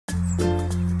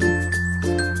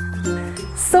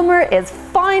Summer is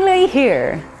finally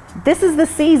here. This is the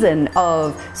season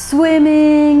of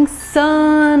swimming,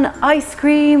 sun, ice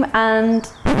cream, and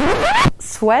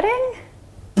sweating?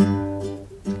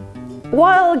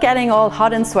 While getting all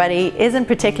hot and sweaty isn't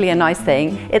particularly a nice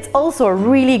thing, it's also a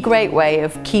really great way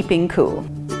of keeping cool.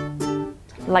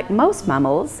 Like most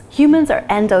mammals, humans are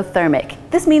endothermic.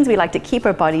 This means we like to keep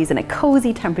our bodies in a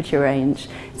cozy temperature range,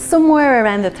 somewhere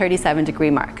around the 37-degree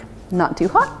mark. Not too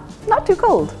hot, not too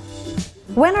cold.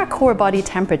 When our core body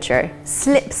temperature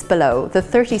slips below the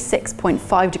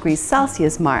 36.5 degrees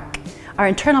Celsius mark, our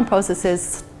internal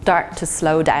processes start to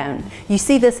slow down. You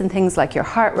see this in things like your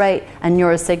heart rate and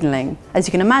neurosignaling. As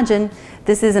you can imagine,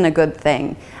 this isn't a good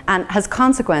thing and has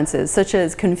consequences such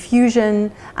as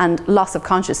confusion and loss of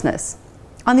consciousness.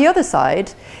 On the other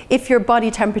side, if your body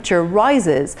temperature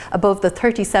rises above the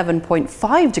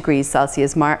 37.5 degrees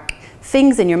Celsius mark,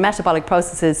 things in your metabolic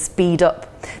processes speed up.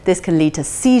 This can lead to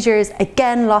seizures,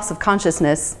 again loss of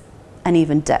consciousness, and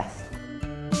even death.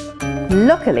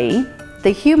 Luckily, the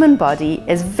human body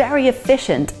is very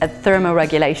efficient at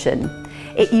thermoregulation.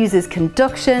 It uses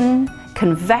conduction,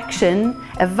 convection,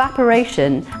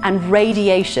 evaporation, and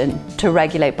radiation to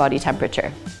regulate body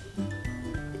temperature.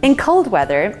 In cold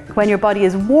weather, when your body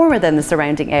is warmer than the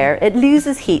surrounding air, it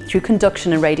loses heat through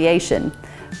conduction and radiation.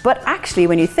 But actually,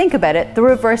 when you think about it, the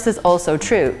reverse is also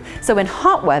true. So in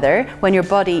hot weather, when your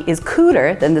body is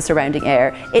cooler than the surrounding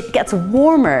air, it gets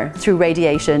warmer through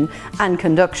radiation and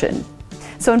conduction.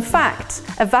 So in fact,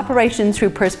 evaporation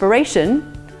through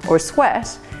perspiration, or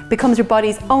sweat, becomes your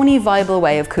body's only viable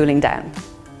way of cooling down.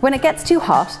 When it gets too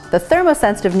hot, the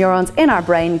thermosensitive neurons in our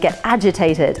brain get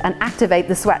agitated and activate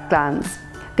the sweat glands.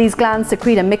 These glands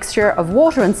secrete a mixture of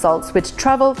water and salts which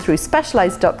travel through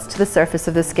specialized ducts to the surface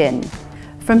of the skin.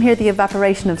 From here, the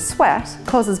evaporation of sweat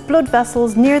causes blood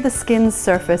vessels near the skin's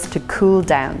surface to cool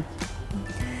down.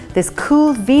 This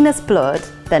cooled venous blood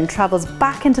then travels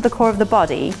back into the core of the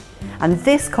body, and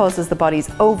this causes the body's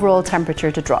overall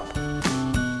temperature to drop.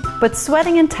 But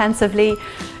sweating intensively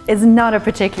is not a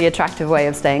particularly attractive way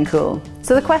of staying cool.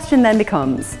 So the question then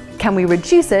becomes, can we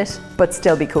reduce it but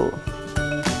still be cool?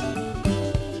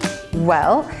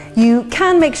 Well, you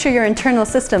can make sure your internal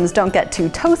systems don't get too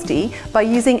toasty by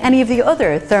using any of the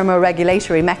other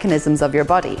thermoregulatory mechanisms of your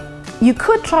body. You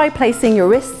could try placing your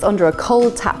wrists under a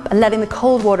cold tap and letting the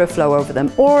cold water flow over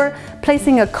them, or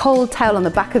placing a cold towel on the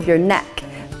back of your neck.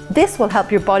 This will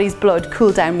help your body's blood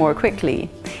cool down more quickly.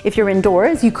 If you're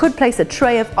indoors, you could place a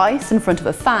tray of ice in front of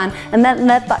a fan and then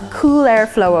let that cool air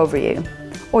flow over you.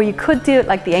 Or you could do it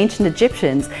like the ancient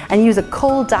Egyptians and use a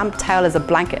cold damp towel as a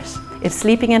blanket if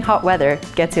sleeping in hot weather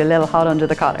gets you a little hot under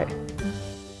the collar.